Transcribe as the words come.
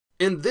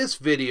In this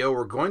video,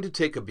 we're going to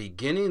take a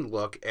beginning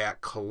look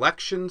at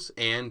collections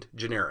and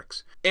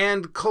generics.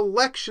 And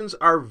collections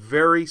are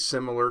very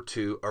similar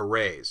to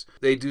arrays.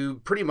 They do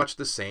pretty much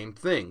the same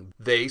thing.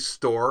 They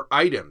store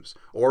items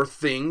or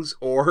things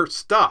or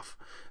stuff.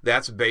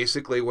 That's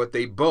basically what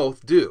they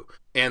both do.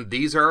 And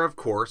these are, of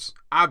course,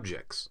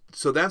 objects.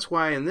 So that's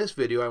why in this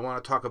video I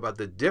want to talk about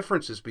the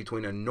differences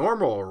between a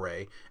normal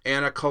array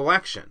and a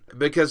collection.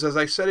 Because as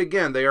I said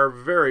again, they are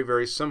very,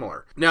 very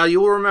similar. Now you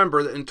will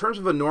remember that in terms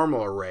of a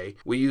normal array,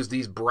 we use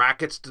these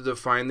brackets to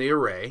define the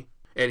array.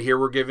 And here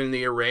we're given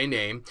the array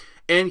name.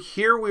 And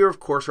here we, of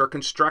course, are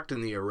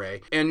constructing the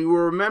array. And you will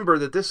remember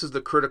that this is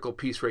the critical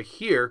piece right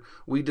here.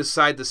 We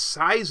decide the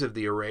size of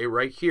the array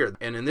right here.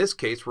 And in this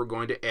case, we're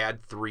going to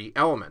add 3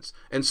 elements.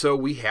 And so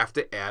we have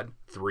to add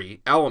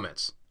 3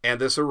 elements. And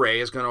this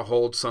array is going to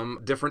hold some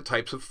different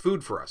types of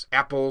food for us.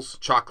 Apples,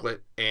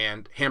 chocolate,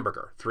 and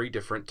hamburger. 3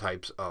 different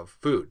types of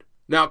food.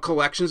 Now,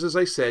 collections, as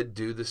I said,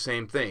 do the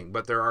same thing,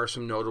 but there are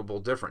some notable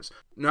differences.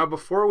 Now,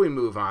 before we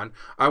move on,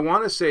 I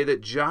want to say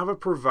that Java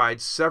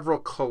provides several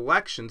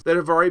collections that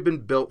have already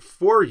been built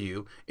for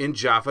you in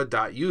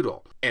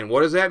java.util. And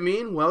what does that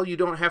mean? Well, you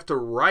don't have to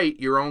write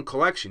your own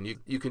collection.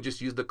 You can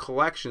just use the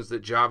collections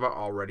that Java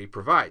already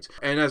provides.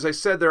 And as I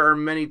said, there are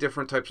many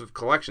different types of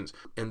collections.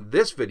 In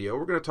this video,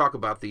 we're going to talk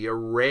about the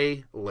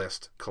array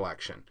list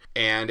collection.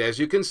 And as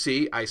you can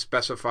see, I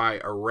specify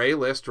array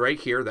list right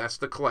here. That's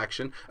the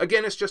collection.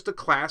 Again, it's just a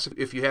class.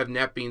 If you have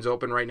NetBeans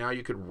open right now,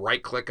 you could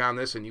right click on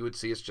this and you would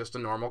see it's just a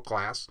normal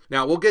class.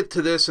 Now, we'll get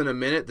to this in a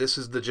minute. This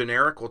is the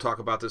generic. We'll talk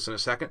about this in a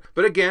second.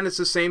 But again, it's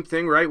the same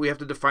thing, right? We have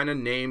to define a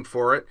name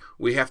for it.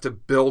 We have to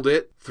build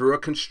it through a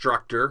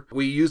constructor.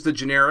 We use the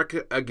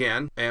generic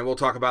again, and we'll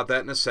talk about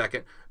that in a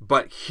second.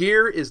 But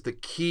here is the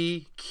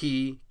key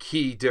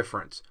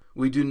difference.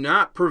 We do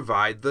not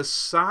provide the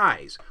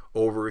size.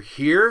 Over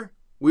here,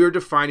 we are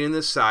defining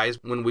the size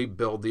when we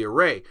build the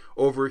array.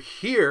 Over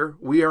here,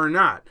 we are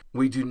not.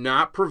 We do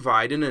not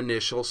provide an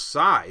initial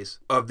size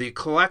of the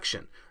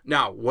collection.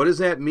 Now, what does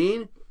that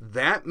mean?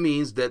 That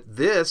means that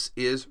this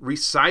is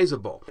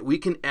resizable. We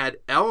can add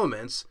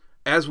elements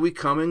as we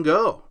come and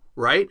go,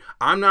 right?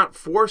 I'm not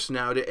forced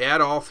now to add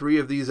all 3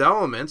 of these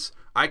elements.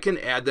 I can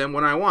add them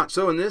when I want.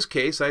 So in this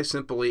case, I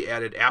simply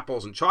added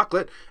apples and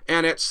chocolate,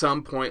 and at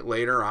some point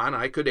later on,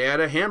 I could add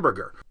a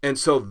hamburger. And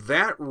so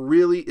that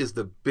really is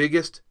the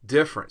biggest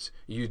difference.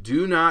 You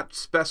do not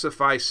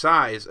specify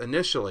size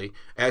initially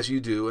as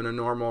you do in a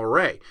normal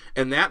array.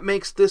 And that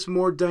makes this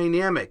more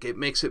dynamic. It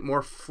makes it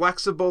more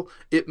flexible.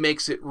 It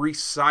makes it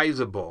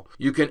resizable.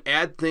 You can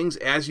add things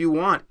as you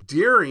want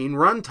during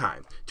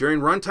runtime. During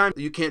runtime,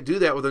 you can't do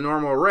that with a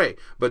normal array.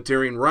 But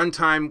during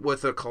runtime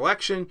with a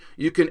collection,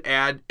 you can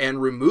add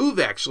and remove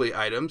actually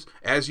items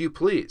as you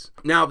please.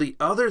 Now, the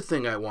other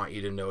thing I want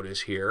you to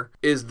notice here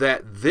is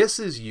that this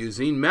is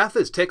using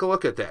methods. Take a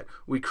look at that.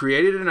 We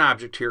created an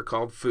object here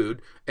called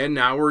food, and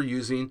now we're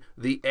using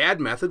the add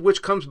method,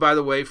 which comes, by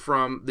the way,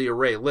 from the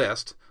array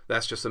list.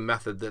 That's just a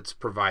method that's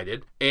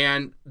provided.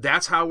 And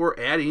that's how we're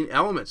adding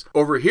elements.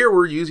 Over here,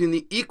 we're using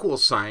the equal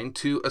sign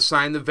to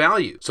assign the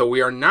value. So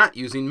we are not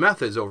using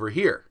methods over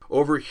here.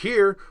 Over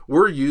here,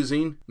 we're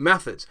using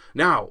methods.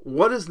 Now,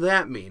 what does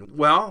that mean?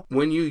 Well,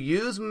 when you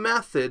use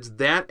methods,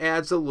 that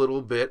adds a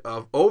little bit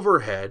of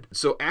overhead.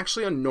 So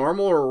actually, a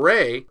normal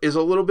array is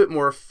a little bit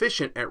more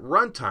efficient at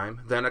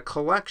runtime than a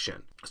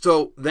collection.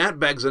 So that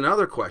begs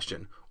another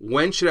question.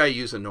 When should I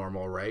use a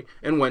normal array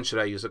and when should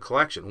I use a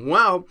collection?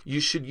 Well, you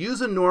should use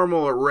a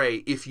normal array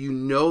if you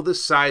know the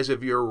size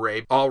of your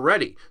array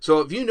already. So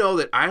if you know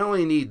that I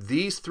only need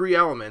these 3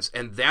 elements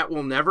and that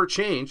will never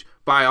change,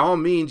 by all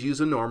means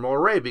use a normal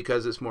array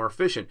because it's more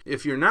efficient.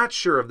 If you're not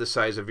sure of the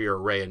size of your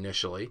array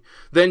initially,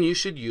 then you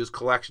should use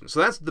collections. So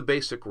that's the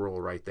basic rule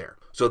right there.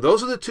 So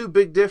those are the 2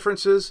 big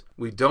differences.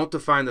 We don't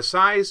define the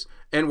size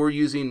and we're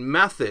using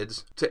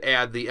methods to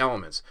add the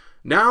elements.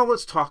 Now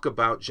let's talk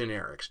about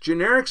generics.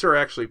 Generics are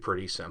actually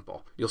pretty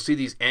simple. You'll see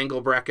these angle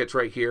brackets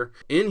right here.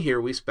 In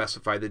here we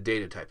specify the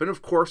data type. And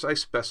of course I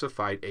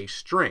specified a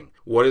string.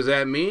 What does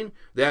that mean?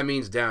 That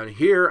means down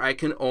here I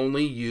can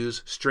only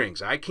use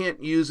strings. I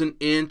can't use an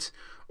int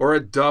or a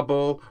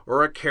double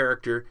or a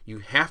character. You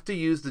have to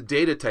use the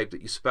data type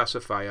that you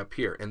specify up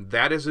here, and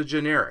that is a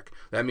generic.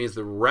 That means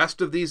the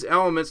rest of these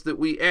elements that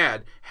we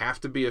add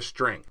have to be a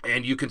string.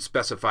 And you can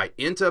specify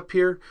int up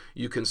here,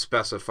 you can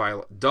specify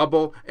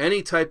double,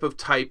 any type of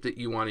type that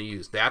you want to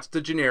use. That's the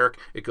generic.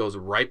 It goes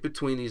right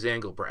between these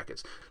angle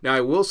brackets. Now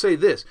I will say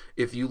this,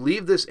 if you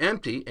leave this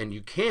empty, and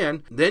you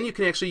can, then you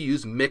can actually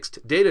use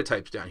mixed data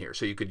types down here.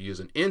 So you could use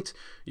an int,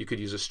 you could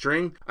use a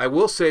string. I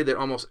will say that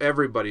almost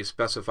everybody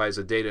specifies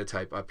a data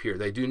type up here.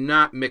 They do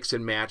not mix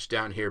and match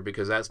down here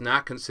because that's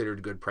not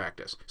considered good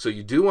practice. So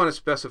you do want to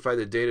specify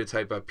the data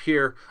type up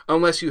here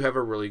unless you have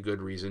a really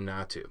good reason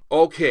not to.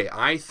 Okay,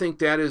 I think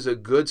that is a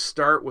good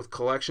start with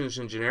collections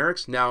and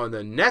generics. Now in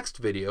the next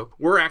video,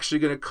 we're actually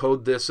going to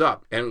code this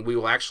up and we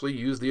will actually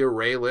use the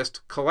array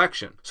list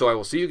collection. So I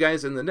will see you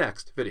guys in the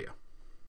next video.